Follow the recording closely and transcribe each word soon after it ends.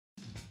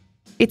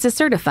It's a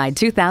certified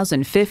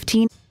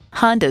 2015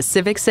 Honda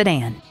Civic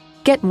Sedan.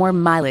 Get more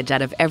mileage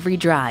out of every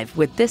drive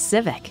with this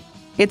Civic.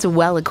 It's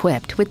well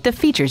equipped with the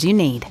features you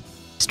need: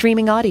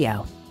 streaming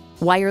audio,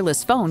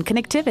 wireless phone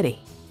connectivity,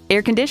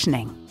 air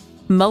conditioning,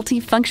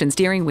 multi-function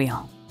steering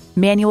wheel,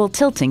 manual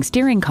tilting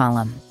steering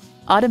column,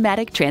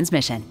 automatic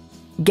transmission,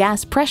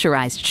 gas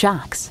pressurized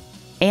shocks,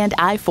 and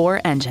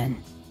i-4 engine.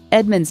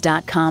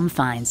 Edmunds.com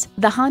finds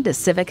the Honda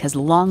Civic has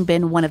long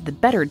been one of the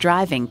better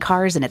driving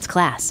cars in its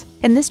class,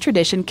 and this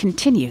tradition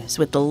continues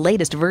with the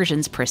latest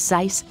version's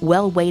precise,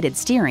 well-weighted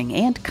steering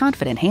and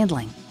confident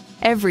handling.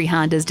 Every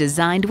Honda is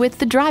designed with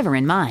the driver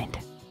in mind.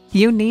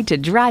 You need to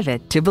drive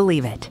it to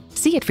believe it.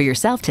 See it for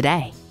yourself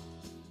today.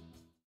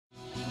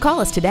 Call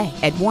us today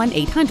at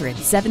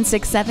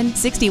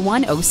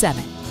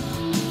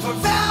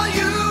 1-800-767-6107.